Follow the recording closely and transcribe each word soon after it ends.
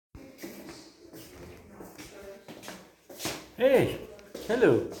Hey,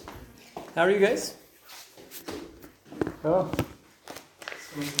 hello. How are you guys? Oh,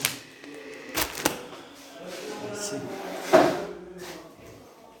 let's see.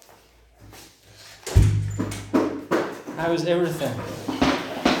 How is everything?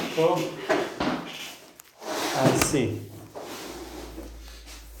 Oh, I see.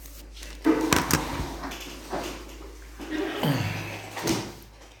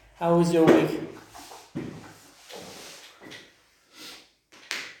 How was your week?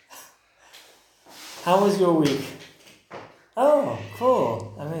 How was your week? Oh,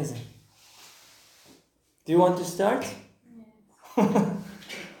 cool. Amazing. Do you want to start? It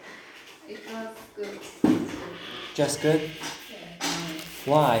was good. Just good? Yeah.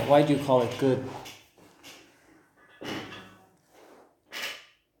 Why? Why do you call it good?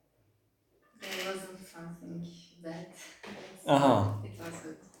 There wasn't something bad. Uh-huh. It was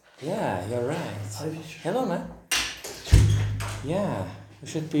good. Yeah, you're right. Hello, man. Yeah, we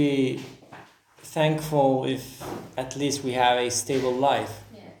should be thankful if at least we have a stable life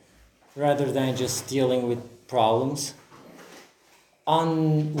Yeah. rather than just dealing with problems,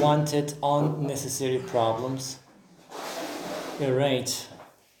 unwanted, unnecessary problems. You're right.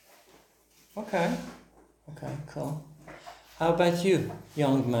 Okay, cool. How about you,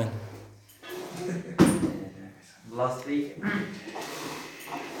 young man? Last week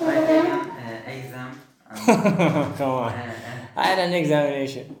I had an exam. Come on. I had an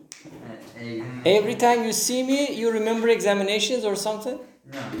examination. Every time you see me, you remember examinations or something?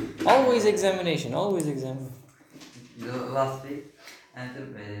 No. Always examination, always examination. Last week, and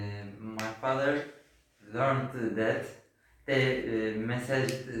my father learned that they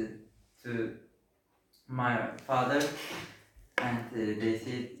messaged to my father, and they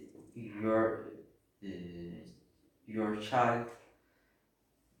said uh, your child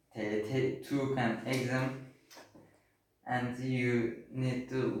took an exam and you need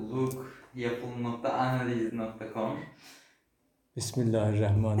to look yapıl.analiz.com.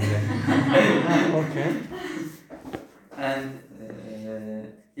 Bismillahirrahmanirrahim. Okay. And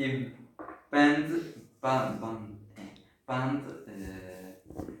he banned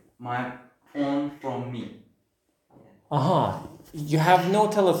my phone from me. Aha, you have no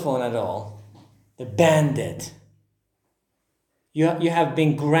telephone at all. The bandit. You have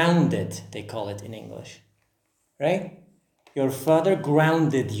been grounded, they call it in English. Right? Your father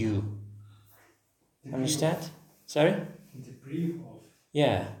grounded you. Understand? Sorry? Deprive of.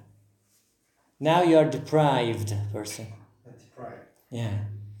 Yeah. Now you are deprived person. Deprived. Yeah.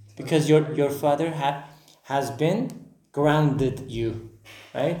 Because your father has been grounded you.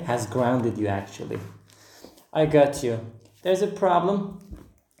 Right? Has grounded you actually. I got you. There's a problem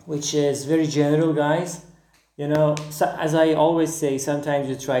which is very general, guys. You know, so, as I always say, sometimes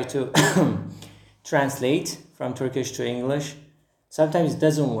you try to translate from Turkish to English. Sometimes it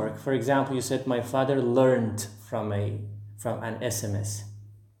doesn't work. For example, you said my father learned from an SMS.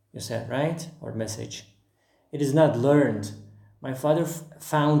 You said, right? Or message. It is not learned. My father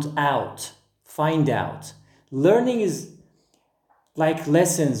found out. Find out. Learning is like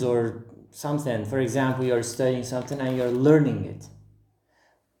lessons or something. For example, you're studying something and you're learning it.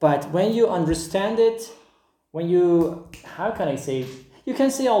 But when you understand it, how can I say? You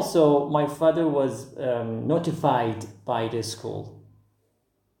can say also, my father was notified by the school.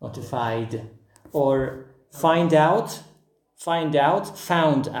 Notified. Or found out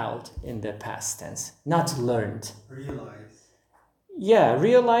in the past tense. Not learned. Realize. Yeah,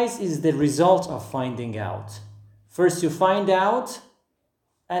 realize is the result of finding out. First you find out,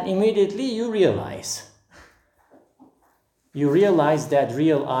 and immediately you realize. You realize that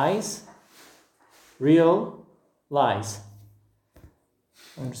real lies.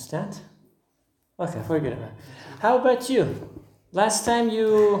 Understand? Okay, forget about it. How about you? Last time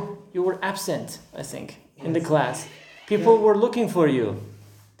you were absent, I think, in the class. People were looking for you.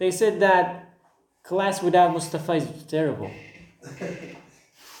 They said that class without Mustafa is terrible.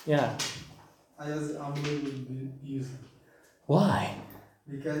 Yeah. I was unbelievably busy. Why?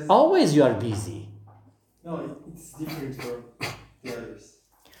 Because Always you are busy. no, it's different from the others.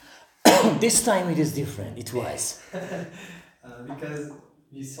 This time it is different. It was. Because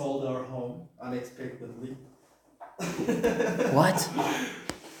we sold our home unexpectedly. What?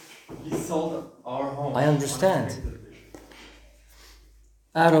 We sold our home. I understand. Unexpectedly.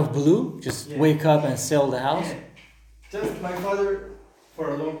 Out of blue, just Yeah. wake up and sell the house. Yeah. Just my father,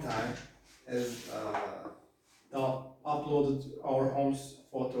 for a long time, has uploaded our home's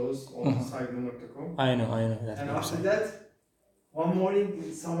photos on saygın.com. I know that And after website. that, one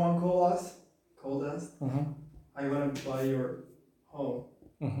morning, someone called us. Mm-hmm. I want to buy your home.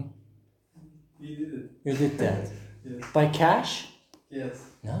 Mm-hmm. We did it. You did that. Yes. By cash? Yes.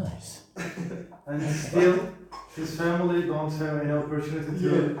 Nice. And still, his family don't have any opportunity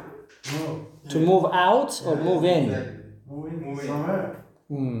to move. To move out or move in? Exactly. Move in somewhere.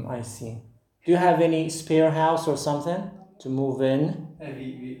 I see. Do you have any spare house or something to move in?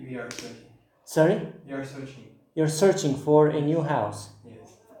 We are searching. Sorry? We are searching. You're searching for a new house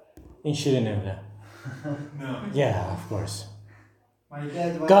Yes. in Şirinevler. No. Yeah, of course. My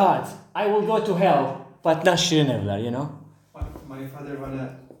dad wanna, God, I will go to hell, but not Şirinevler, you know? my father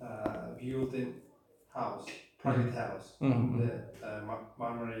wanna build a house, private house. Mhm. The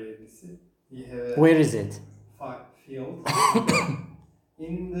Marmara Adası. He have a Where is it? field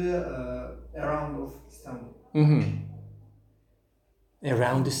in the around of Istanbul.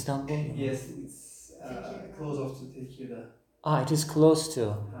 Around Istanbul? Yes, it's close off to Tekirdağ. Ah, it is close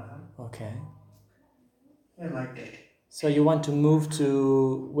to. Okay. I like that. So you want to move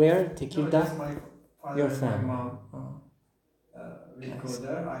to where? No, Tekirdağ? just my father Your and family. my mom Oh. will go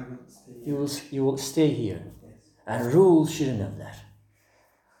there. I will stay here. You will stay here Yes. and rule Şirinevler.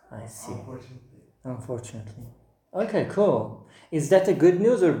 I see. Unfortunately. Unfortunately. Okay, cool. Is that a good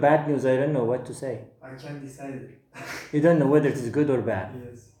news or bad news? I don't know what to say. I can't decide it. You don't know whether it is good or bad.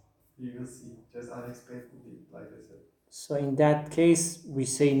 Yes, you will see. Just unexpectedly, like I said. So in that case, we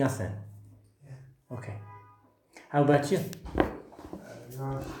say nothing. Yeah. Okay. How about you?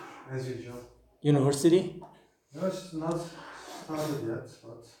 Not as usual. University? No, it's not started yet,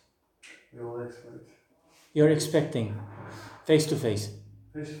 but we will expect You're expecting face to face.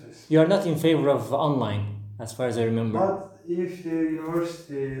 face to face. You are not in favor of online, as far as I remember. But if the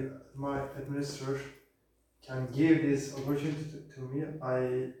university, my administrator, can give this opportunity to me, I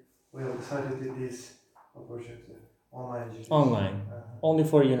will decide to do this opportunity online. education. Online. Only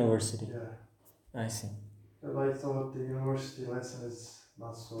for university. Yeah, I see. but I thought the university lesson is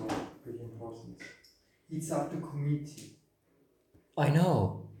not so big important. It's up to committee. I know.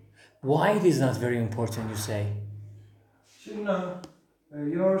 Why it is not very important, you say? You know,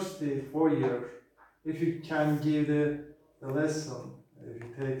 university 4 year, if you can give the lesson, if you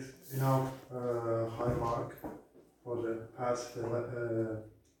take enough high mark for the pass the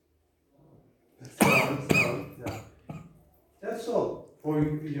yeah. That's all for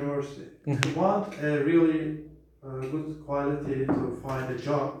university. If you want a really good quality to find a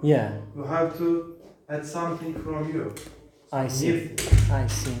job, Yeah, you have to add something from you. I see. New thing. I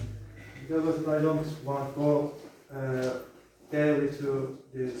see. Because I don't want to go daily to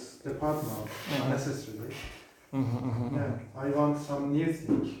this department unnecessarily. Yeah, I want some new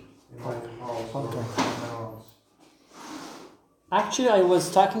thing in my house or Okay. in my house. Actually, I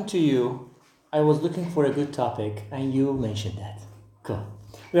was talking to you. I was looking for a good topic, and you mentioned that. Cool.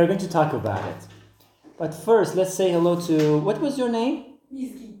 We are going to talk about it. But first, let's say hello to... What was your name?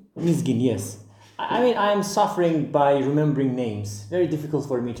 Mizgin. Mizgin, yes. I mean, I am suffering by remembering names. Very difficult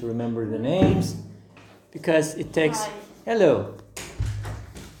for me to remember the names because it takes... Hi. Hello.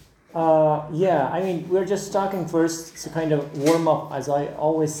 Yeah, I mean, we're just talking first. It's a kind of warm up, as I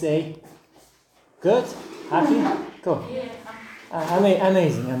always say. Good? Happy? Cool. Yeah.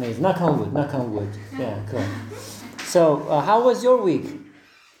 Amazing. Knock on wood. Yeah, cool. So, how was your week?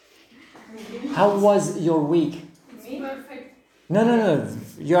 How was your week? Perfect. No.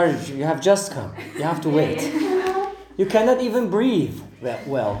 You have just come. You have to wait. You cannot even breathe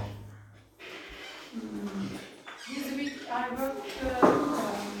well. This week I work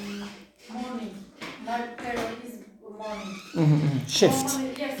morning. My period is morning. Shift.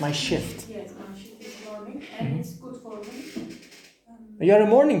 Morning, yes. My shift. Yes, my shift is morning, and it's good for me. You are a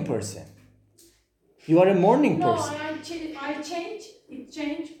morning person. You are a morning No, person. I change. It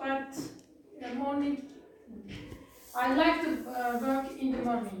changed, but morning. I like to work in the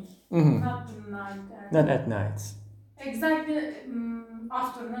morning, not the night. Not at night. Exactly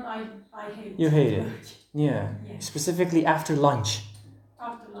afternoon. I hate. You hate it. work. Yeah. Yeah. Specifically after lunch.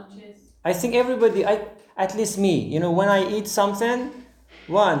 After lunch, yes. I think everybody, at least me, when I eat something,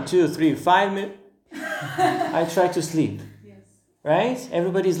 1, 2, 3, 5 minutes, I try to sleep. Yes. Right?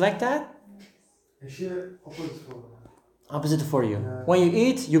 Everybody's like that? Actually, opposite for me. Opposite for you. Yeah. When you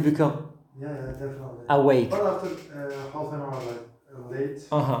eat, you become Yeah, definitely. awake. But after half an hour late,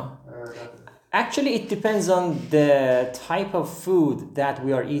 that, Actually, it depends on the type of food that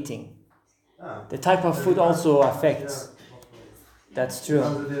we are eating. The type of food also affects. That's true.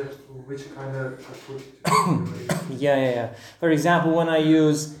 Which kind of food? Yeah. For example, when I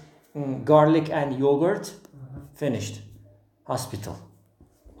use garlic and yogurt, finished. Hospital.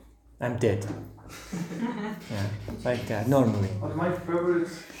 I'm dead. Yeah, like that, normally. But my favorite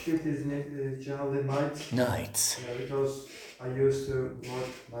shift is generally night. Nights. Yeah, because I used to work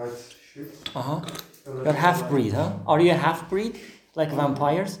night shift. Uh-huh. So that's You're half breed, huh? Are you a half breed? Like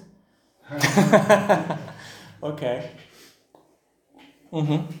vampires? Okay.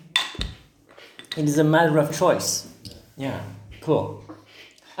 Mm-hmm. It is a matter of choice. Yeah, cool.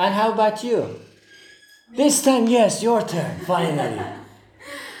 And how about you? This time, yes, your turn, finally.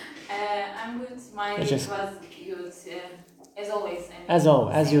 I'm good. My It's week just- was good, as always. I mean, As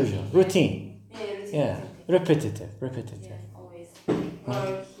always, as same usual. thing. Routine. Yeah, routine. Yeah, same thing. repetitive. Yeah, always.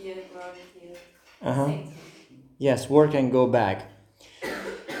 Work here, Uh-huh. same thing. Yes, work and go back.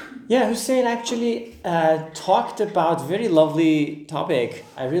 Yeah, Hussein actually talked about very lovely topic.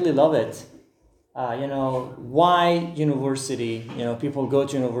 I really love it. Why university? People go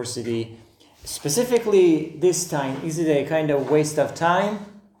to university. Specifically this time, is it a kind of waste of time,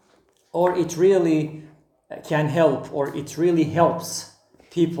 or it really can help, or it really helps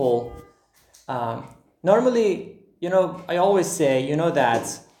people? Normally, I always say,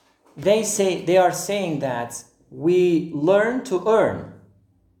 that they are saying that we learn to earn.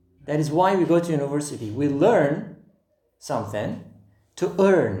 That is why we go to university. We learn something to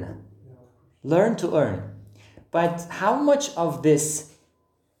earn. Learn to earn. But how much of this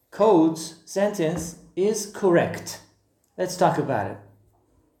sentence is correct? Let's talk about it.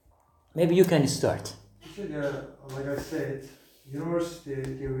 Maybe you can start. Actually, like I said, university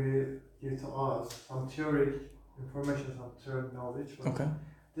give to us some theory information, some theory knowledge. But Okay.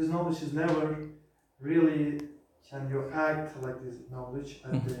 this knowledge is never really can you act like this knowledge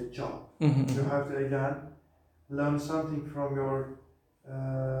at the job. Mm-hmm. You have to again learn something from your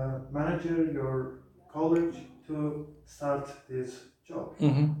manager, your college to start this job.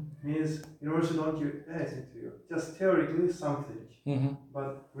 Mm-hmm. Means university don't give anything to you, just theoretically something. Mm-hmm.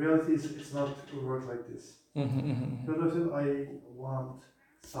 But reality is it's not work like this. Mm-hmm. Because of it, I want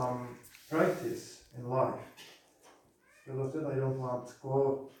some practice in life. Because of it, I don't want to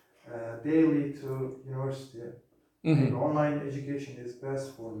go daily to university. Maybe online education is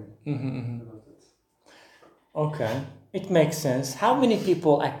best for me. Mm-hmm. Because of it. Okay, it makes sense. How many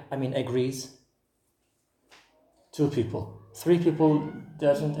people agrees? 2 people. 3 people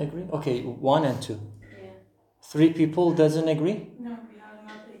doesn't agree? Okay, 1 and 2. Yeah. 3 people doesn't agree? No, we are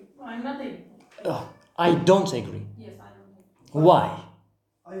not able. I'm not able. Oh, I don't agree. Yes, I don't know. Why?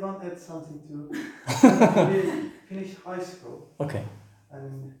 I want to add something to. We finished high school Okay.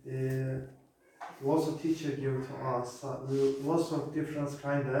 and lots of teacher give to us lots of different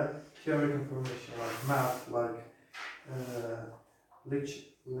kind of theory information like math, like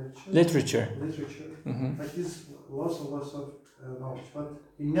Literature. literature. Mm-hmm. Like this, lots of knowledge, but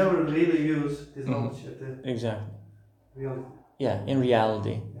we never really use this knowledge at the Exactly. reality. Yeah, in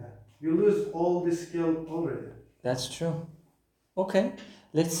reality. Yeah, you lose all this skill already. That's true. Okay,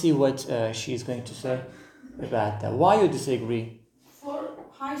 let's see what she's going to say about that. Why you disagree? For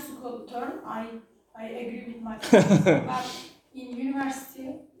high school term, I agree with my friends. But in university,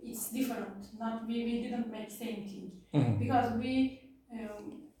 it's different. Not we didn't make same thing Mm-hmm. because we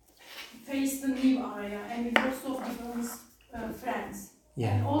face the new area and lots of different friends.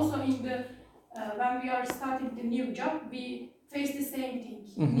 Yeah. And also in the when we are starting the new job, we face the same thing.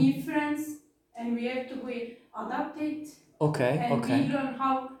 Mhm. New friends, and we have to be adapted. Okay, And okay. we learn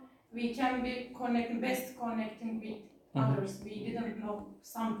how we can be best connecting with others. We didn't know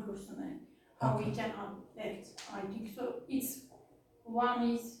some person and how we can act. I think so. It's one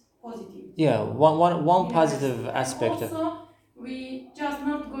is positive. Yeah, one Yes. positive And aspect of also, we just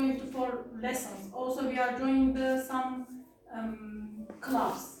not going to for lessons. Also, we are joining some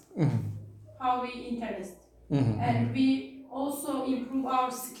clubs. Mhm. How we interest, Mhm. and we also improve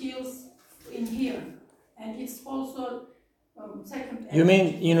our skills in here. And it's also second. You mean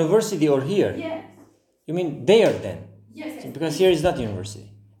university or here? Yes. You mean there then? Yes. Because here is not university.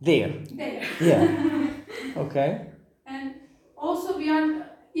 There. There. Yeah. Okay. And also we are,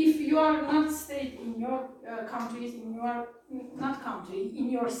 if you are not stayed in your countries, in your not country, in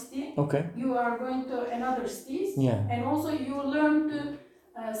your city, Okay. you are going to another cities, Yeah. and also you learn to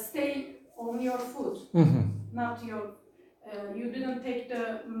stay on your foot, Mm-hmm. not your. You didn't take the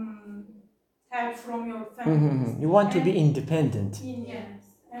help from your family. Mm-hmm. You want to be independent. Yes,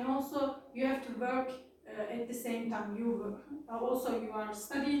 and also you have to work at the same time. Also you are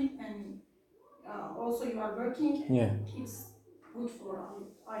studying and also you are working. Yeah. It's good for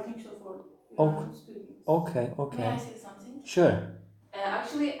I think so for Okay. students. Okay. May I Okay. say something? Sure.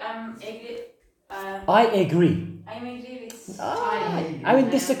 Actually, I'm agree. I agree. I'm agree with. I mean,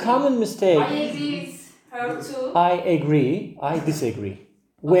 this is a common mistake. I agree with her too. I agree. I disagree.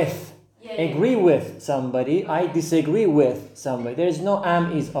 With. Yeah, Agree with somebody. I disagree with somebody. There is no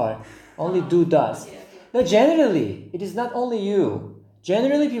am, is, are. Only do, does. Okay, okay. No, generally, it is not only you.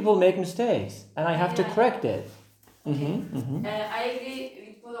 Generally, people make mistakes, and I have to Yeah. correct it. I agree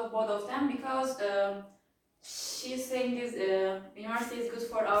with both of them because she's saying this university is good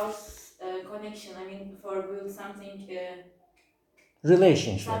for our connection. I mean, for build something,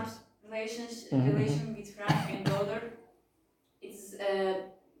 Relationships. some relation with friend and daughter. It's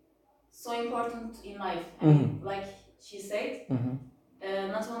so important in life. I mean, like she said,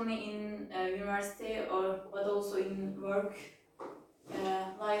 not only in university but also in work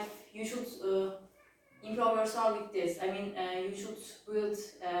life. You should improve yourself with this. I mean, you should build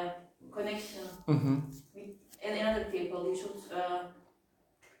connection with another people.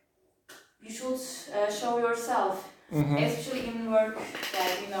 You should show yourself, especially in work.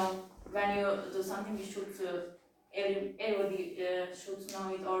 That when you do something, you should everybody should know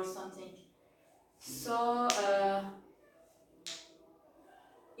it or something. So,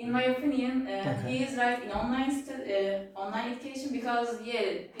 in my opinion, he is right in online education because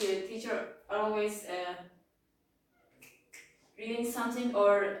the teacher are always reading something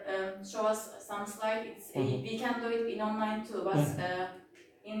or show us some slide. We can do it in online too, but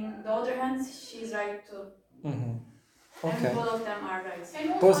in the other hand, she's right too. Okay. And both of them are right.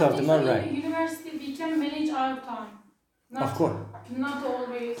 And also, Both I of think them are so right. in the university we can manage our time. Not, Of course. Not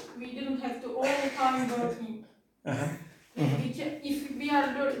always. We didn't have to all the time working. We can, if we are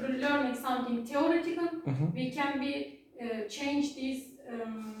learning something theoretical, we can change this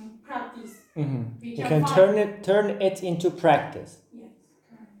practice. You can turn it into practice. Yes.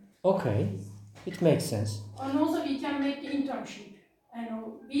 Okay, it makes sense. And also we can make the internship. And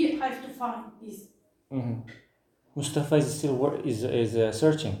we have to find this. Mustafa is still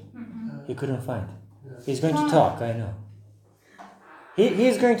searching. He couldn't find. He's going to talk. I know. He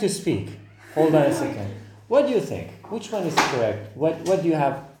is going to speak. Hold on a second. What do you think? Which one is correct? What do you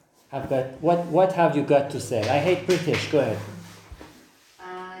have got? What have you got to say? I hate British. Go ahead.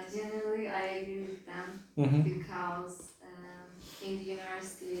 Generally, I agree with them because in the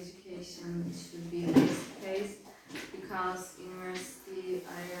university education should be face-to-face because university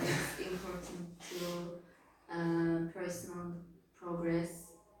are important to personal progress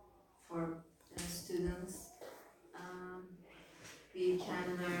for students. We can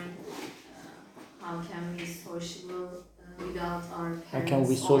learn how can we sociable without our parents. How can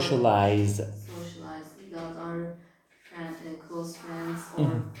we socialize? Socialize without our close friends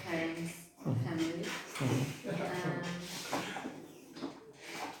or parents or family.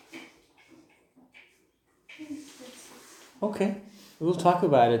 Okay, we'll talk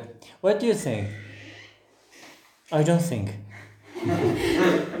about it. What do you think? I don't think.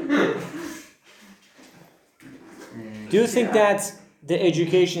 Do you think that the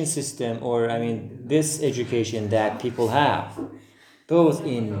education system, or I mean, this education that people have, both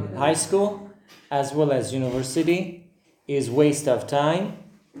in high school as well as university, is waste of time,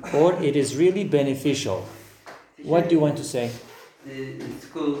 or it is really beneficial? What do you want to say? The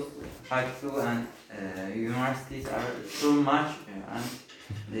schools, high school and universities are so much and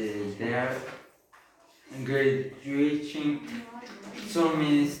they are graduating so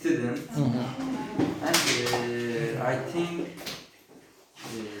many students. And I think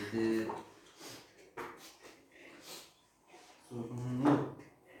the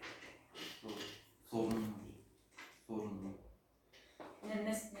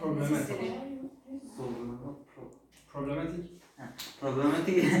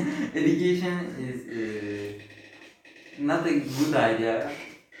problematic education is not a good idea,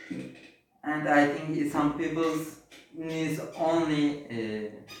 and I think some people needs only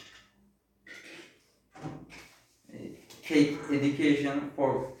take education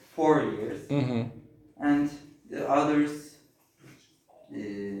for 4 years, and the others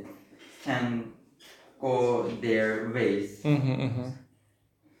can go their ways.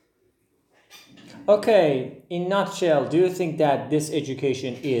 Okay, in nutshell, do you think that this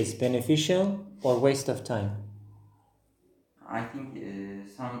education is beneficial or waste of time? I think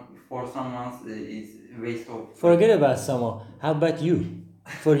for someone is waste of. Forget about someone. How about you?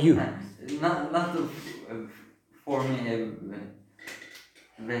 For you? Not for me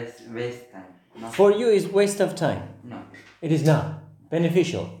waste time. Not For you is waste of time. no. It is not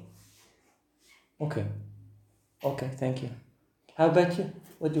beneficial. Okay. Okay, thank you. How about you?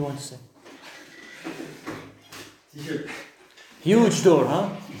 What do you want to say? Teacher, Huge door, huh?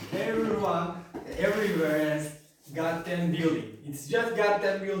 everyone, everywhere has goddamn building. It's just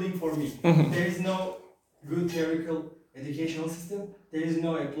goddamn building for me. There is no good theoretical educational system. There is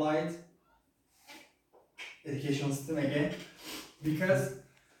no applied educational system again. Because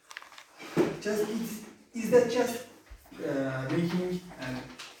just is that just making and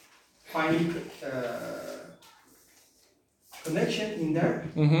finding connection in there.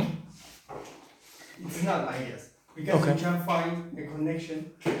 It's not, I guess, because Okay. you can find a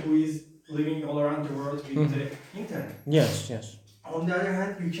connection who is living all around the world with the internet. Yes, yes. On the other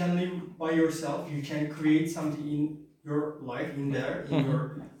hand, you can live by yourself. You can create something in your life in there, in your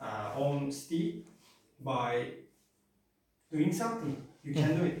own city, by doing something. You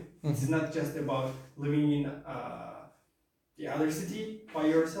can do it. It's not just about living in the other city by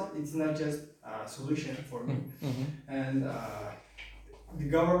yourself. It's not just a solution for me. And the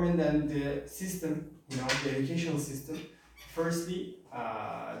government and the system, the educational system, firstly,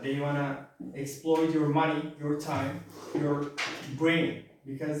 they wanna exploit your money, your time, your brain,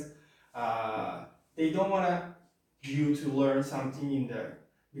 because they don't wanna you to learn something in there,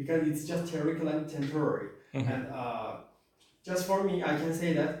 because it's just theoretical and temporary. And just for me, I can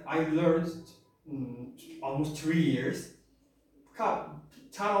say that I learned almost 3 years,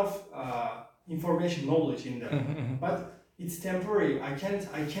 ton of information, knowledge in there, but it's temporary. I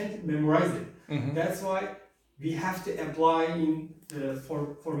can't memorize it. That's why we have to apply in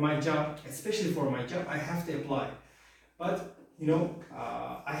for my job, especially for my job. I have to apply, but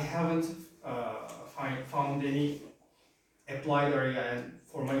I haven't found any applied area and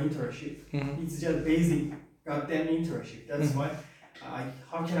for my internship. It's just basic goddamn internship. That's why.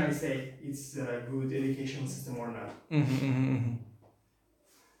 How can I say it's a good education system or not?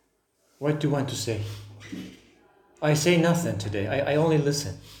 What do you want to say? I say nothing today. I only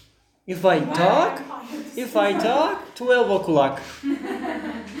listen. If I talk, 12 o'clock.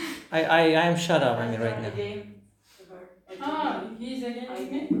 I am shut up. I mean, right now. He's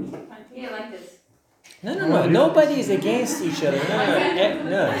against me? Yeah, like this. No. Nobody is against each other.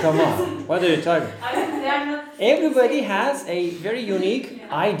 No, come on. What are you talking? They are not. Everybody has a very unique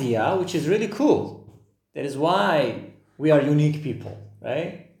idea, which is really cool. That is why we are unique people,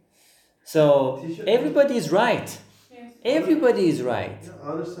 right? So everybody is right. Everybody is right.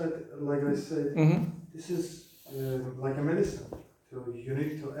 Yeah, other side, like I said, this is like a medicine, so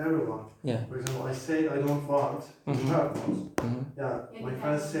unique to everyone. Yeah. For example, I say I don't want to have those. Yeah, my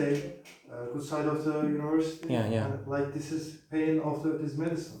friends say good side of the university. Yeah. And like this is pain of this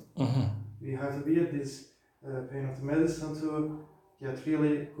medicine. We have to be at this pain of the medicine to get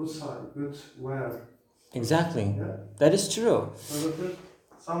really good side, good wear. Exactly. Yeah. That is true. So that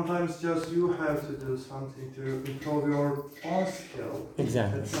sometimes just you have to do something to improve your own skill.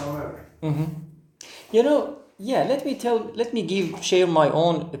 Exactly. At somewhere. Let me share my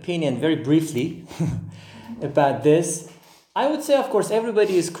own opinion very briefly about this. I would say, of course,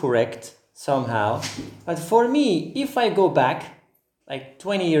 everybody is correct somehow. But for me, if I go back, like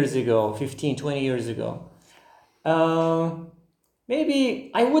 20 years ago, 15, 20 years ago, maybe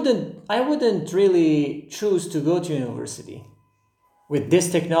I wouldn't really choose to go to university with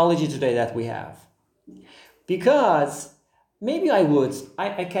this technology today that we have. Because maybe I would.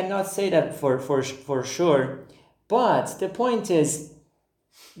 I cannot say that for sure. But the point is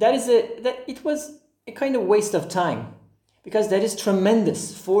that it was a kind of waste of time, because that is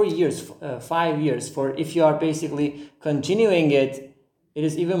tremendous. 4 years, 5 years, for if you are basically continuing it, it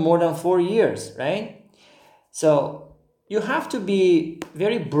is even more than 4 years, right? So you have to be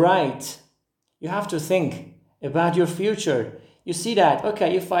very bright. You have to think about your future. You see that,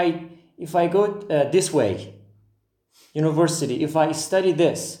 okay, if I go this way, university, if I study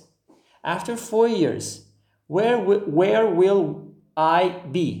this, after 4 years, where will I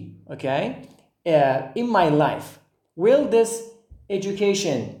be, okay, in my life? Will this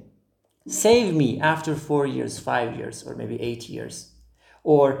education save me after 4 years, 5 years, or maybe 8 years?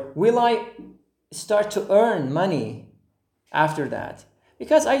 Or will I start to earn money after that?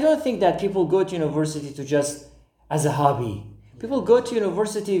 Because I don't think that people go to university to just as a hobby. People go to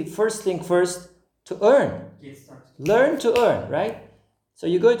university first to earn. Learn to earn, right? So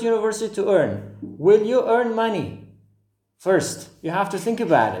you go to university to earn. Will you earn money? First, you have to think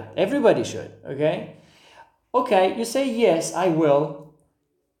about it. Everybody should, okay? Okay, you say, yes, I will.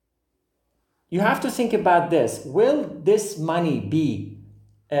 You have to think about this. Will this money be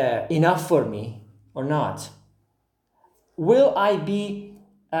enough for me or not? Will I be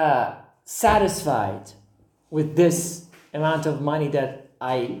satisfied with this amount of money that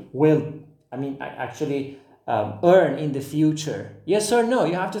I actually earn in the future? Yes or no?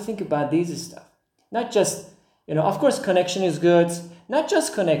 You have to think about these stuff. Not just, of course, connection is good. Not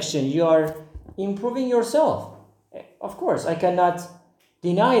just connection, you are improving yourself. Of course, I cannot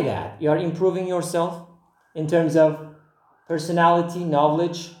deny that. You are improving yourself in terms of personality,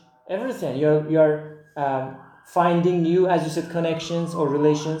 knowledge, everything. You're finding new, as you said, connections or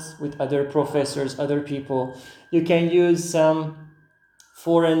relations with other professors, other people. You can use some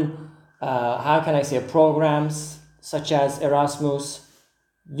foreign how can I say, programs such as Erasmus,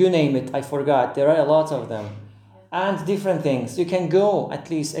 you name it, I forgot. There are a lot of them. And different things. You can go at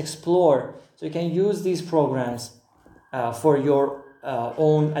least explore. So you can use these programs for your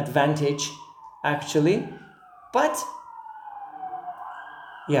own advantage, actually. But,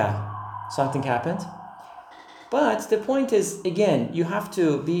 yeah, something happened. But the point is, again, you have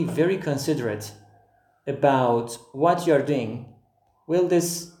to be very considerate about what you're doing. Will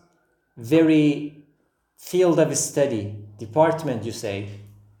this very field of study, department you say,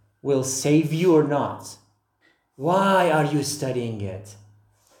 will save you or not? Why are you studying it?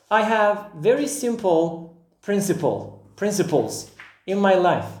 I have very simple principles in my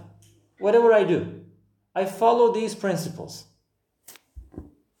life. Whatever I do, I follow these principles.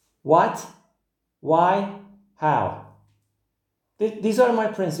 What, why, how. These are my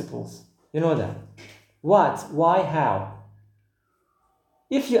principles. You know that. What, why, how.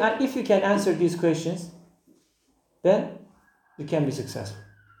 If you can answer these questions, then you can be successful.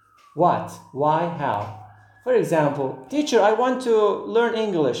 What, why, how. For example, teacher, I want to learn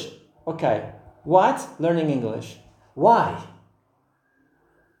English. Okay. What? Learning English. Why?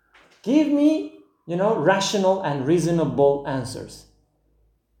 Give me, rational and reasonable answers.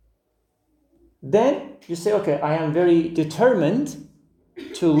 Then you say, okay, I am very determined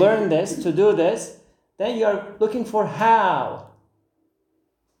to learn this, to do this. Then you are looking for how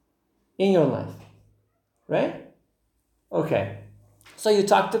in your life. Right? Okay. So you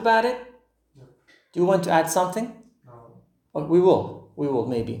talked about it. Do you want to add something? No. Oh, we will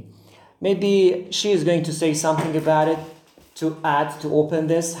maybe. Maybe she is going to say something about it to add, to open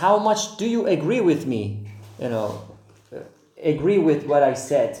this. How much do you agree with me? Agree with what I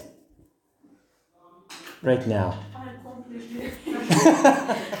said right now. I completely.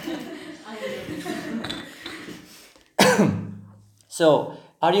 So,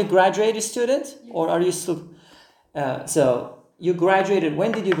 are you a graduated student or are you still? So you graduated.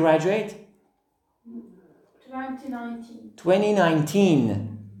 When did you graduate? 2019.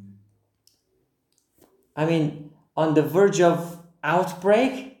 2019. I mean, on the verge of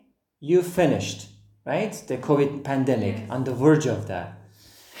outbreak, you finished, right? The COVID pandemic, Yes. on the verge of that.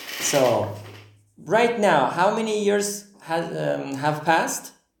 So, right now, how many years have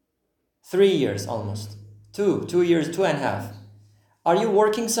passed? 3 years almost. 2 years, 2.5. Are you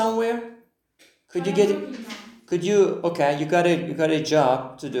working somewhere? Could you you got a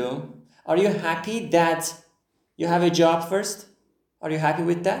job to do. Are you happy that you have a job first? Are you happy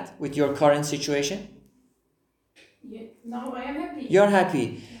with that? With your current situation? Yeah, now I am happy. You're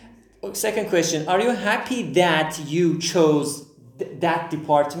happy. Second question, are you happy that you chose that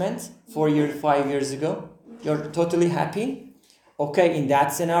department 5 years ago? You're totally happy? Okay, in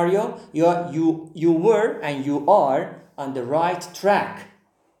that scenario, you were and you are on the right track.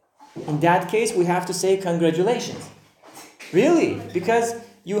 In that case, we have to say congratulations. Really? Because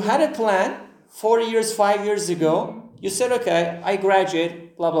you had a plan 4 years, 5 years ago. You said, okay, I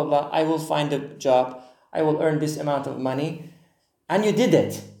graduate, blah, blah, blah. I will find a job. I will earn this amount of money. And you did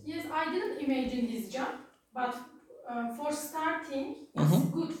it. Yes, I didn't imagine this job, but for starting, Mhm. it's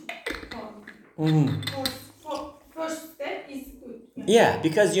good for me. Mhm. For first step is good. Yeah,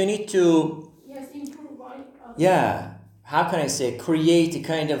 because you need to, Yes, improve my. yeah, how can I say, create a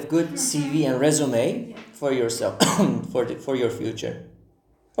kind of good CV and resume for yourself, for your future.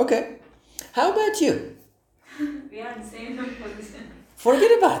 Okay. How about you? We are in the same position.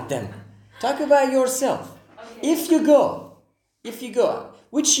 Forget about them. Talk about yourself. Okay. If you go,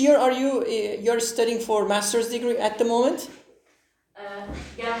 which year are you? You're studying for master's degree at the moment?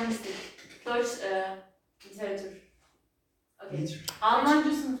 Germanistik, Deutsch, Literatur. Okay. Literature.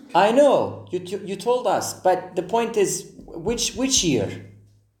 Alman, I know you told us, but the point is, which year?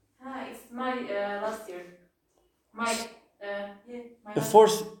 it's my last year. My The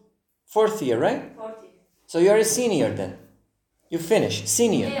last fourth year, right? 40. So you're a senior then. You finish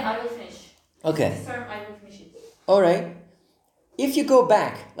senior. Yeah, I will finish. Okay. This term I will finish it. All right. If you go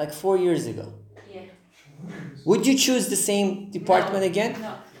back like 4 years ago, Yeah. would you choose the same department again?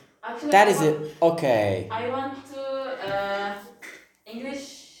 No. Actually, That is it. Okay. I want to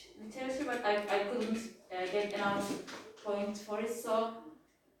English literature, but I couldn't get enough point for it. So,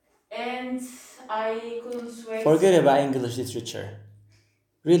 and I couldn't wait. Forget about English literature.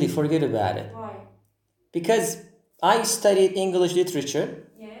 Really, forget about it. Why? Because I studied English literature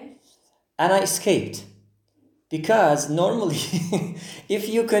Yeah. and I escaped. Because normally, if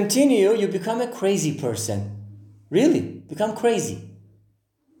you continue, you become a crazy person. Really, become crazy.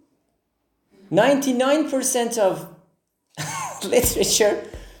 99% of literature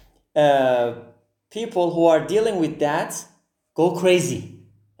people who are dealing with that go crazy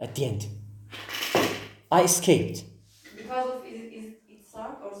at the end. I escaped. Because of is it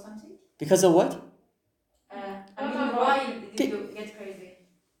dark or something? Because of what? I mean, why did you get crazy?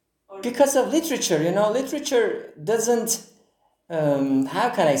 Or Because of literature, literature doesn't, how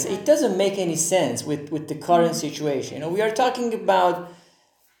can I say, it doesn't make any sense with the current situation. We are talking about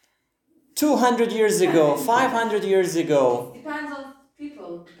 200 years ago, 500 years ago. depends on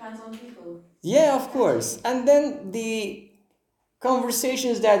people. Depends on people. Yeah, of course. And then the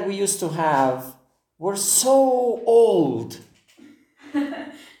conversations that we used to have were so old.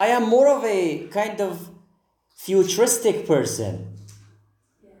 I am more of a kind of futuristic person,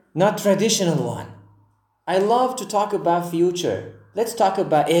 not traditional one. I love to talk about future. Let's talk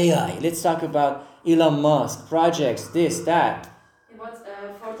about AI. Let's talk about Elon Musk, projects, this, that. But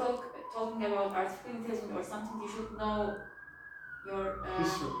for talking about artificial intelligence or something, you should know your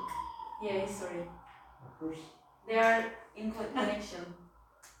History, history. of course. They are in connection.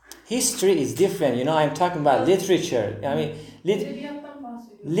 History is different, I'm talking about literature. I mean, Edebiyattan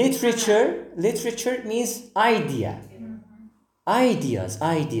bahsediyorum. literature means idea. Ideas,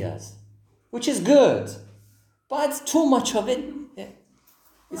 which is good. But too much of it,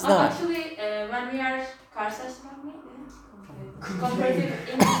 it's not. Actually, when we are karşılaştırmak neydi? Comparative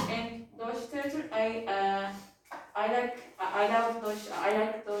English and Deutsch literature, I love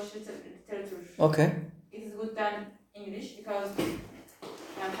Deutsch literature. Okay. It is good than English because you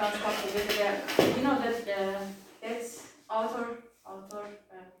know that that's author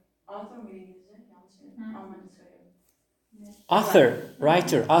mı İngilizce? Yanlış mı? Almanca söylüyorum.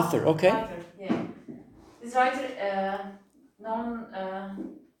 Author, okay. Writer, yeah. This writer known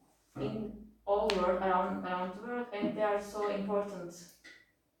in all world around the world, and they are so important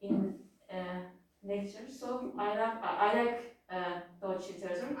in lecture. So I like Deutsch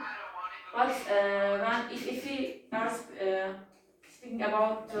literature. But if we are speaking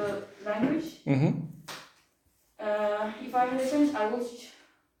about the language, if I had a chance, I would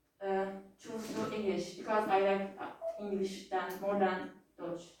choose the English because I like English more than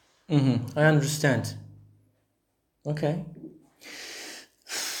Deutsch. I understand. Okay.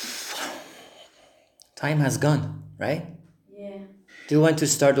 Time has gone, right? Yeah. Do you want to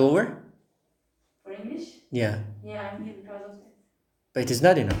start over? For English? Yeah. Yeah, I'm here because of that. But it is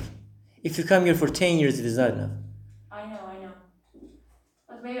not enough. If you come here for 10 years, it is not enough. I know.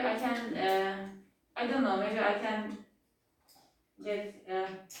 But maybe I can, I don't know, maybe I can get,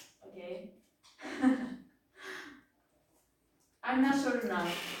 okay. I'm not sure now.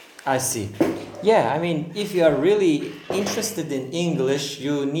 I see. Yeah, I mean, if you are really interested in English,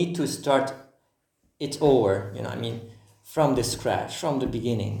 you need to start it over, from the scratch, from the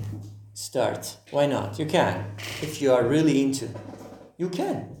beginning. Start. Why not? You can. If you are really into, you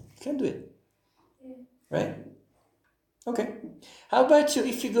can do it. Right? Okay. How about you,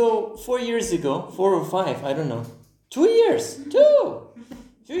 if you go 4 years ago, 4 or 5, I don't know. 2 years, 2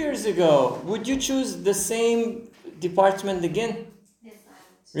 years ago, would you choose the same department again? Yes, I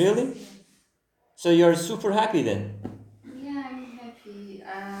would. Really? So you're super happy then? Yeah, I'm happy.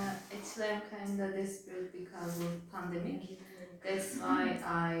 Actually, I'm kind of desperate because of pandemic. That's why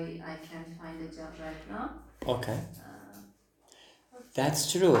I can't find a job right now. Okay.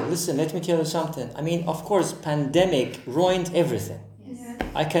 That's true. Listen, let me tell you something. I mean, of course, pandemic ruined everything. Yes.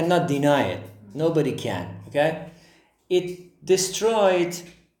 I cannot deny it. Nobody can, okay? It destroyed,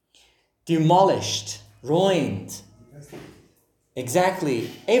 demolished, ruined. Exactly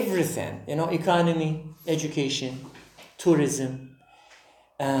everything, economy, education, tourism,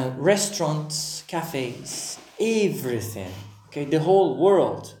 restaurants, cafes, everything. Okay, the whole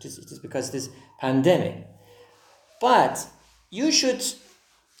world. It is because of this pandemic. But you should,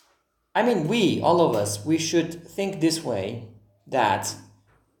 all of us, we should think this way, that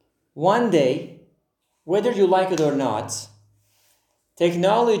one day, whether you like it or not,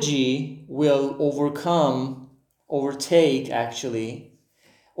 technology will overtake actually,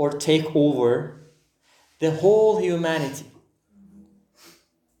 or take over the whole humanity.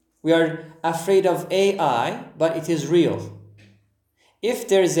 We are afraid of AI, but it is real. If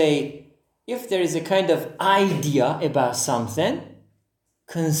there is a kind of idea about something,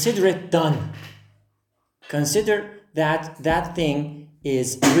 consider it done. Consider that thing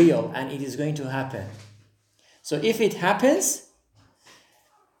is real and it is going to happen. So if it happens,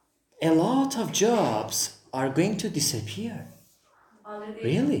 a lot of jobs are going to disappear. Already.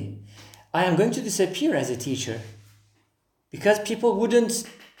 Really? I am going to disappear as a teacher because people wouldn't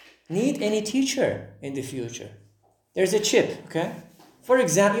need any teacher in the future. There's a chip, okay? For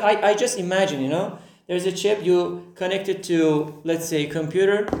example, I just imagine, there's a chip you connect it to, let's say,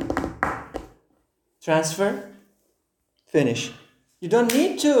 computer, transfer, finish. You don't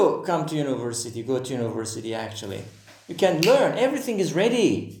need to come to university, go to university actually. You can learn, everything is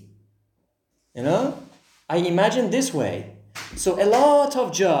ready. You know? I imagine this way. So a lot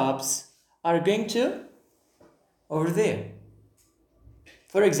of jobs are going to over there.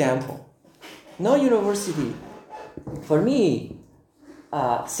 For example, no university. For me,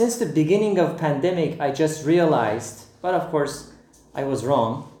 since the beginning of pandemic, I just realized, but of course, I was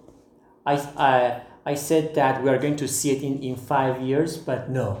wrong. I said that we are going to see it in 5 years, but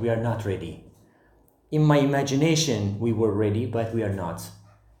no, we are not ready. In my imagination, we were ready, but we are not.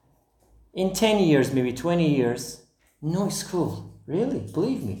 In 10 years, maybe 20 years, no school, really,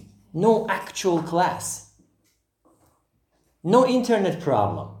 believe me. No actual class. No internet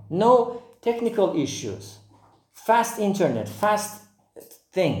problem. No technical issues. Fast internet, fast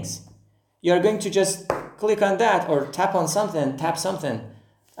things. You're going to just click on that or tap something,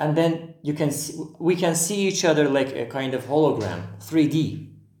 and then we can see each other like a kind of hologram, 3D.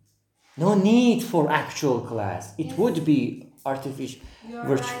 No need for actual class. It would be artificial. You're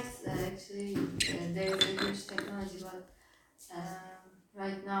virtual. right, actually, there is a huge technology, but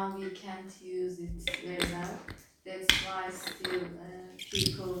right now we can't use it very well. That's why still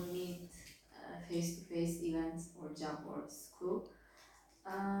people need face-to-face events or job or school.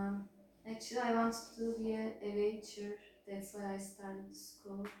 Actually, I wanted to be a teacher. That's why I started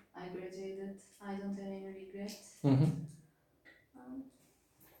school. I graduated. I don't have any regrets.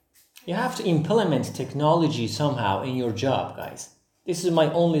 You have to implement technology somehow in your job, guys. This is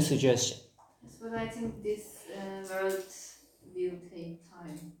my only suggestion. Yes, but I think this world will take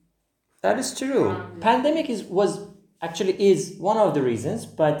time. That is true. Pandemic is one of the reasons,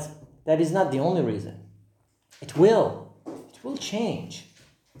 but that is not the only reason. It will change.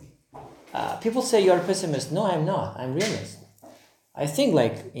 People say you're a pessimist. No, I'm not. I'm realist. I think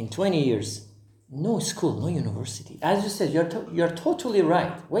like in 20 years, no school, no university. As you said, you're totally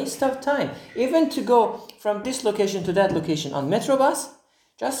right. Waste of time. Even to go from this location to that location on Metrobus,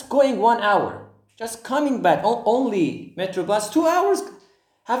 just going 1 hour, just coming back, only Metrobus, 2 hours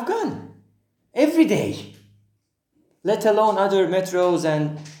have gone every day. Let alone other metros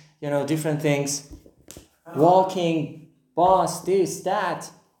and different things. Walking, bus, this, that.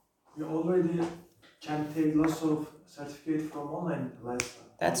 You already can take lots of certificate from online lesson.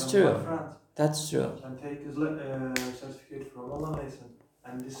 That's true. My friend That's true. can take his certificate from online lesson,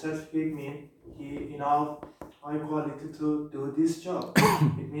 and this certificate means he enough high quality to do this job.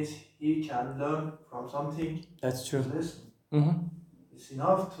 It means he can learn from something. That's true. Lesson. Mm-hmm. It's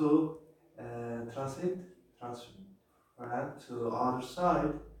enough to transfer to other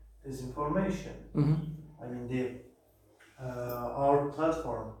side this information. Mm-hmm. I mean our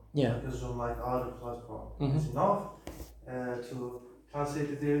platform. Yeah. Like Zoom, like other platform, Mm-hmm. is enough to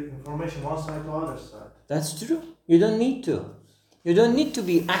translate the information one side to other side. That's true. You don't need to. You don't need to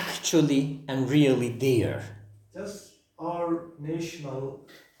be actually and really there. Just our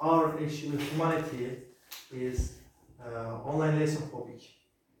actually humanity is online lesson phobic.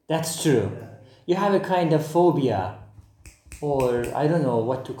 That's true. Yeah. You have a kind of phobia, or I don't know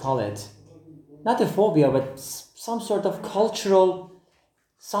what to call it. Not a phobia, but some sort of cultural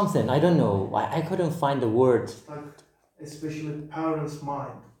something. I don't know. I couldn't find the word. Like especially parents'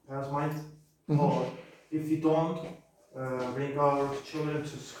 mind. Mm-hmm. Or if we don't bring our children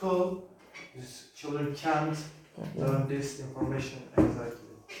to school, these children can't learn this information exactly.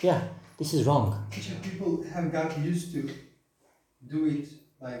 Yeah, this is wrong. People have got used to do it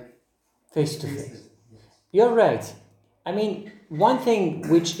like Face to face. You're right. I mean, one thing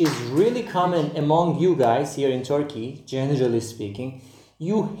which is really common among you guys here in Turkey, generally speaking,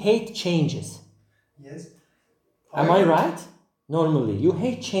 you hate changes. Yes. Am I right? Normally, you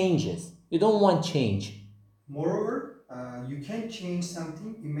hate changes. You don't want change. Moreover, you can change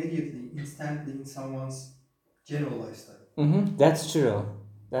something immediately, instantly in someone's general lifestyle. Mm-hmm. That's true.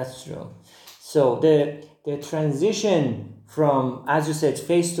 That's true. So the transition from, as you said,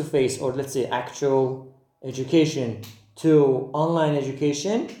 face-to-face, or let's say actual education, to online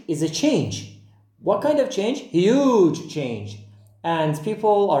education is a change. What kind of change? Huge change. And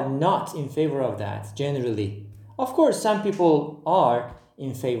people are not in favor of that, generally. Of course, some people are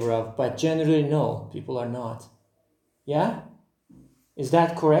in favor of, but generally, no, people are not. Yeah? Is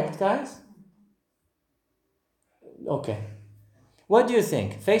that correct, guys? Okay. What do you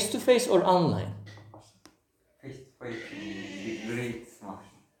think? Face-to-face or online? Face-to-face is a great smash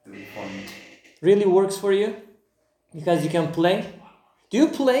for me. Really works for you? Because you can play? Do you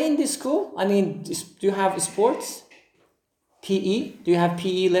play in this school? I mean, do you have sports? PE? Do you have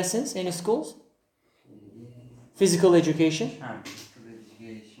PE lessons in schools? Physical education? Physical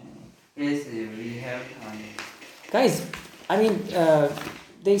education. Yes, we have. Guys, I mean,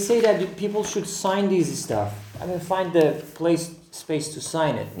 they say that people should sign these stuff. I mean, find the space to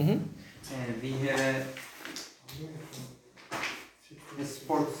sign it. We have a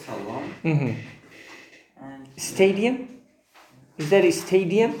sports salon. And Stadium? Is that a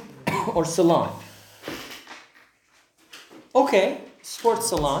stadium or salon? Okay, sports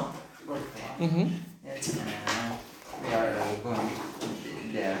salon. sports salon. Yes, we are going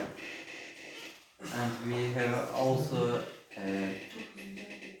there. And we have also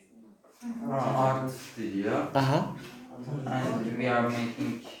art studio. And we are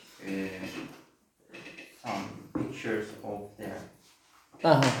making some pictures of there.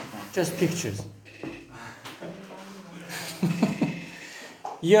 Just pictures.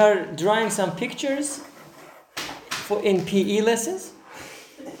 You're drawing some pictures in PE lessons?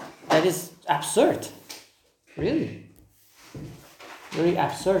 That is absurd. Really. Very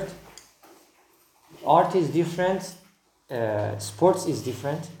absurd. Art is different. Sports is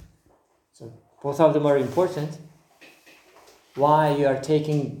different. So both of them are important. Why you are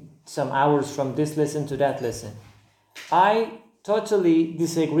taking some hours from this lesson to that lesson? I totally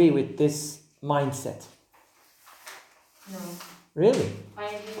disagree with this mindset. No. Really? I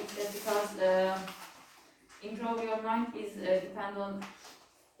agree with that because improve your mind is depend on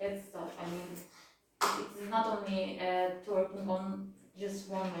that stuff. I mean, it is not only working on just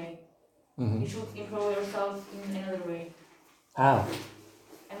one way. You should improve yourself in another way. How?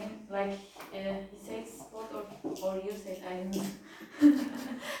 I mean, like he said sport or you said I didn't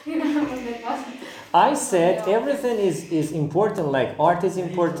remember that was. I said everything is important, like art is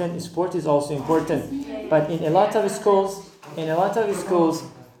important, sport is also important. But in a lot of schools,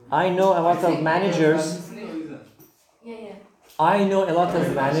 I know a lot of managers. I know a lot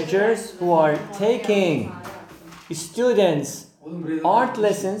of managers who are taking students art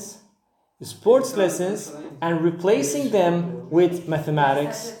lessons, sports lessons, and replacing them with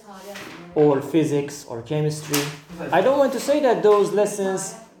mathematics or physics or chemistry. I don't want to say that those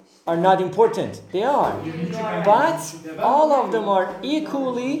lessons are not important. They are. But all of them are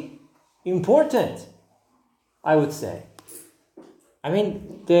equally important, I would say. I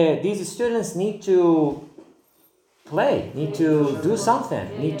mean, these students need to play, need to do something,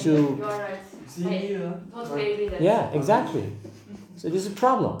 need to... You are right. I totally agree that. Yeah, exactly. So this is a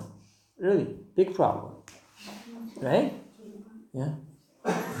problem. Really, big problem. Right? Yeah.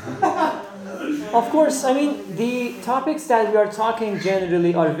 Of course, I mean, the topics that we are talking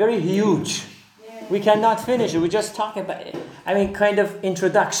generally are very huge. We cannot finish it. We just talk about it. I mean, kind of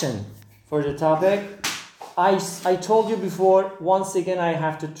introduction for the topic. I told you before, once again I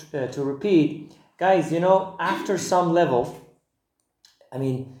have to repeat. Guys, after some level, I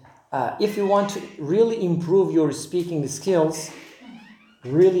mean, if you want to really improve your speaking skills,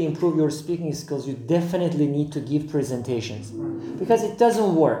 you definitely need to give presentations. Because it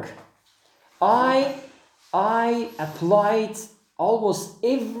doesn't work. I applied almost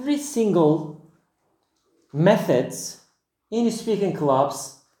every single methods in speaking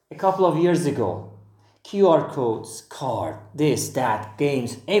clubs a couple of years ago. QR codes, card, this, that,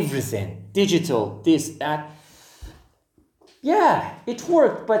 games, everything. Digital, this, that. Yeah, it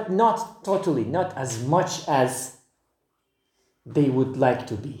worked, but not totally, not as much as they would like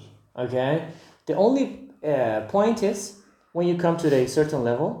to be. Okay? The only point is, when you come to a certain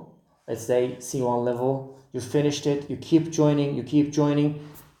level, let's say C1 level, you finished it, you keep joining,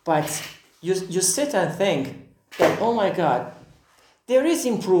 but you sit and think that, oh my God, there is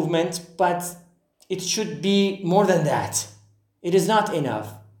improvement, but it should be more than that. It is not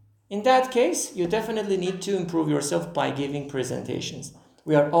enough. In that case, you definitely need to improve yourself by giving presentations.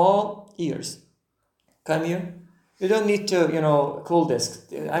 We are all ears. Come here. You don't need to, cool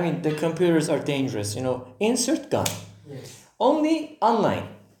disk. I mean, the computers are dangerous, Insert gun. Yes. Only online.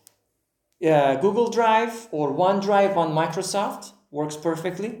 Google Drive or OneDrive on Microsoft works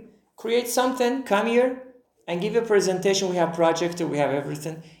perfectly. Create something, come here and give a presentation. We have projector, we have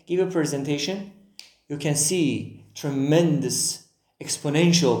everything. Give a presentation. You can see tremendous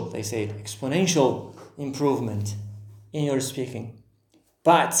exponential improvement in your speaking.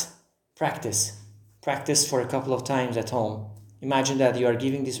 But practice for a couple of times at home. Imagine that you are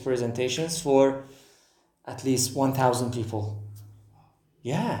giving these presentations for at least 1,000 people.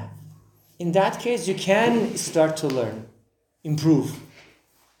 Yeah. In that case, you can start to learn, improve.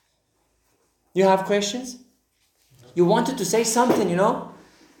 You have questions? You wanted to say something,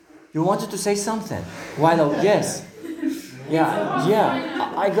 You wanted to say something. Yes.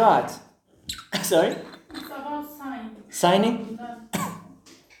 Yeah, I got. Sorry? It's about signing. Signing?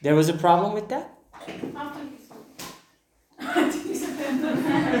 There was a problem with that? After this.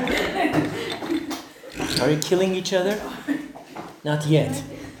 Are you killing each other? Not yet.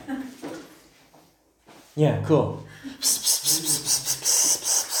 Yeah, cool.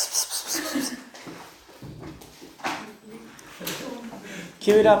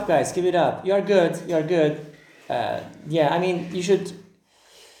 Keep it up, guys. Keep it up. You're good. You're good. Yeah, I mean, you should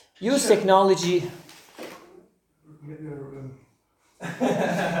use technology.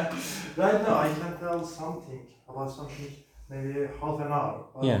 Right now, I can tell something about something, maybe half an hour.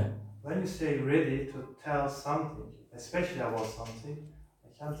 But Yeah. when you say ready to tell something, especially about something, I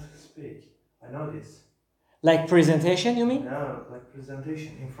can't speak. I know this. Like presentation, you mean? Yeah, like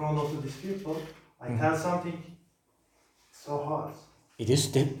presentation in front of these people, I Mhm. tell something so hard. It is,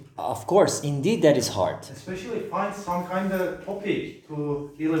 of course, indeed, that is hard. Especially find some kind of topic to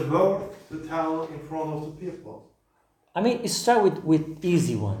heal a word to tell in front of the people. I mean, you start with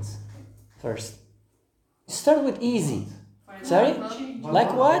easy ones first. Start with easy. Sorry? But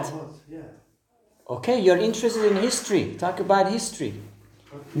Like what? Yeah. Okay, you're interested in history. Talk about history.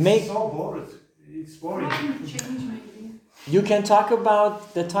 But it's Make- so boring. It's boring. Climate change maybe. You can talk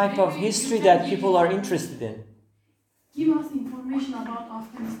about the type of Maybe history you can that give people are me- interested in. Give us information about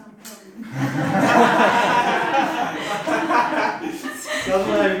Afghanistan problem.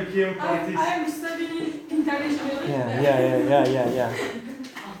 Suddenly I became practice. I am studying international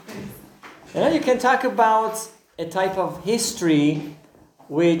Yeah. You can talk about a type of history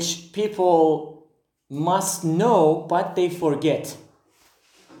which people must know, but they forget.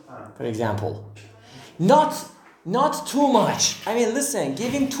 For example, not too much. I mean, listen,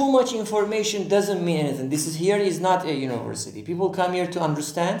 giving too much information doesn't mean anything. Here is not a university. People come here to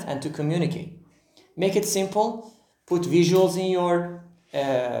understand and to communicate. Make it simple. Put visuals in your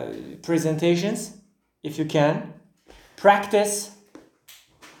presentations, if you can. Practice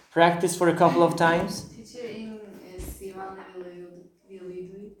for a couple of times. Teacher, in C1 level, will you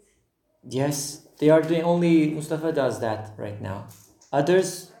do it? Yes, they are doing, only Mustafa does that right now.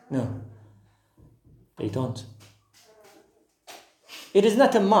 Others, no. They don't. It is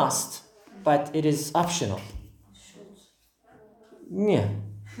not a must, but it is optional. Yeah.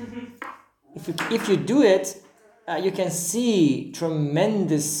 If you do it, you can see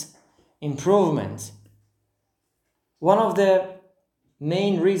tremendous improvement. One of the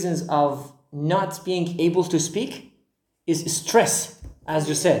main reasons of not being able to speak is stress, as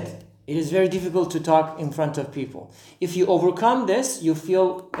you said. It is very difficult to talk in front of people. If you overcome this, you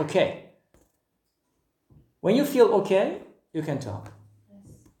feel okay. When you feel okay, you can talk.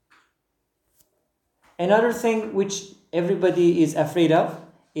 Another thing which everybody is afraid of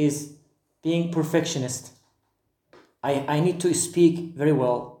is being perfectionist. I need to speak very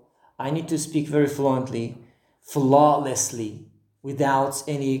well. I need to speak very fluently, flawlessly, without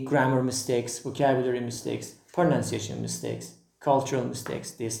any grammar mistakes, vocabulary mistakes, pronunciation mistakes, cultural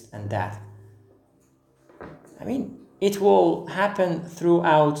mistakes, this and that. I mean, it will happen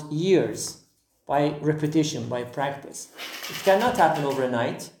throughout years by repetition, by practice. It cannot happen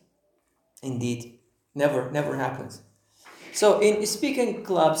overnight. Indeed, never happens. So in speaking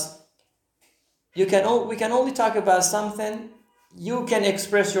clubs, we can only talk about something. You can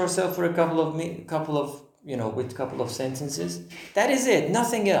express yourself for a couple of sentences. That is it.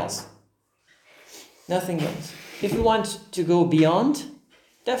 Nothing else. Nothing else. If you want to go beyond,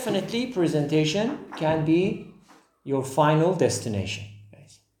 definitely presentation can be your final destination,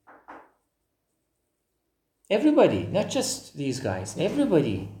 guys. Everybody, not just these guys.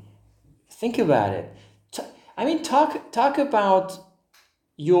 Everybody, think about it. Talk about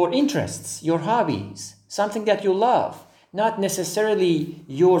your interests, your hobbies, something that you love, not necessarily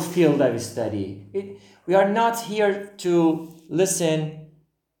your field of study. We are not here to listen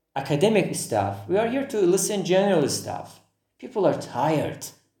academic stuff. We are here to listen general stuff. People are tired.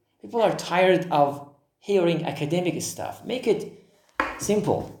 People are tired of hearing academic stuff. Make it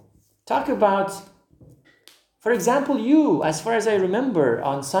simple. Talk about, for example, you, as far as I remember,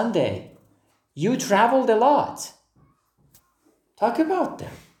 on Sunday, you traveled a lot. Talk about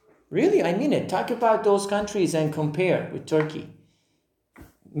them. Really, I mean it. Talk about those countries and compare with Turkey.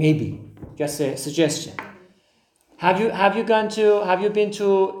 Maybe. Just a suggestion. Have you been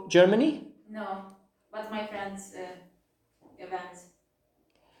to Germany? No, but my friends event.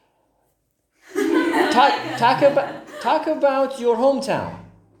 Talk about your hometown.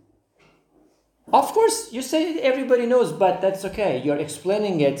 Of course, you say everybody knows, but that's okay. You're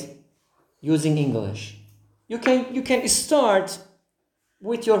explaining it using English. You can start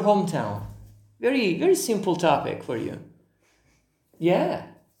with your hometown. Very, very simple topic for you. Yeah.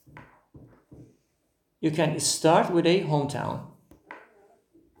 You can start with a hometown.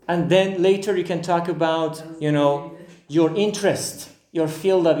 And then later you can talk about, your interest, your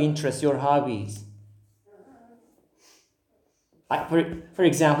field of interest, your hobbies. For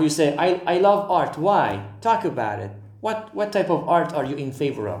example, you say, I love art. Why? Talk about it. What type of art are you in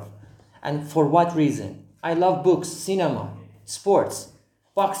favor of? And for what reason? I love books, cinema, sports,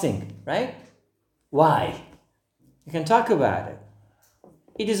 boxing, right? Why? You can talk about it.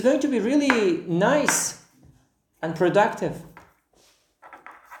 It is going to be really nice and productive.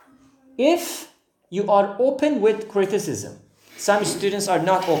 If you are open with criticism, some students are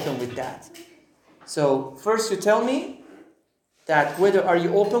not open with that. So first you tell me that whether are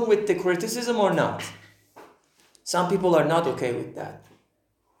you open with the criticism or not. Some people are not okay with that.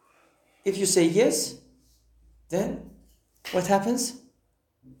 If you say yes, then what happens?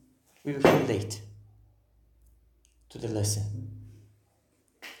 We become late to the lesson.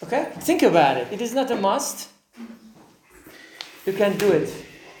 Okay? Think about it. It is not a must. You can do it.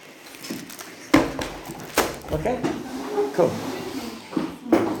 Okay? Cool.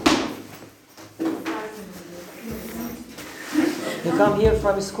 You come here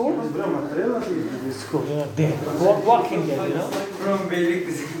from school? School, there. Walking there, From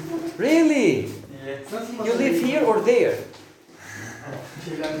Beylikdüzü. Really? Yes. You live here or there?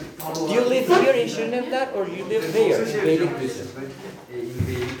 Do you live here in Şirinevler or you live there in Beylikdüzü? In Beylikdüzü.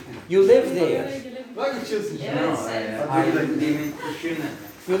 You live there. No, I live in Şirinevler.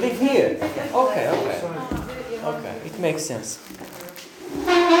 You live here. Okay. Okay, it makes sense.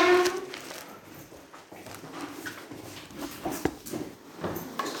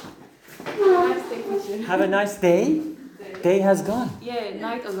 Have a nice day. Day has gone. Yeah,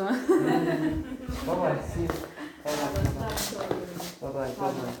 night o zaman. Bye-bye. See you. Bye-bye.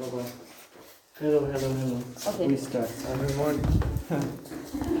 Hello. Okay. We start. Good morning.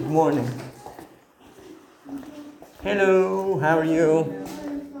 Good morning. Hello, how are you?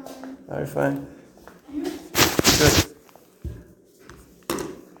 Very fine.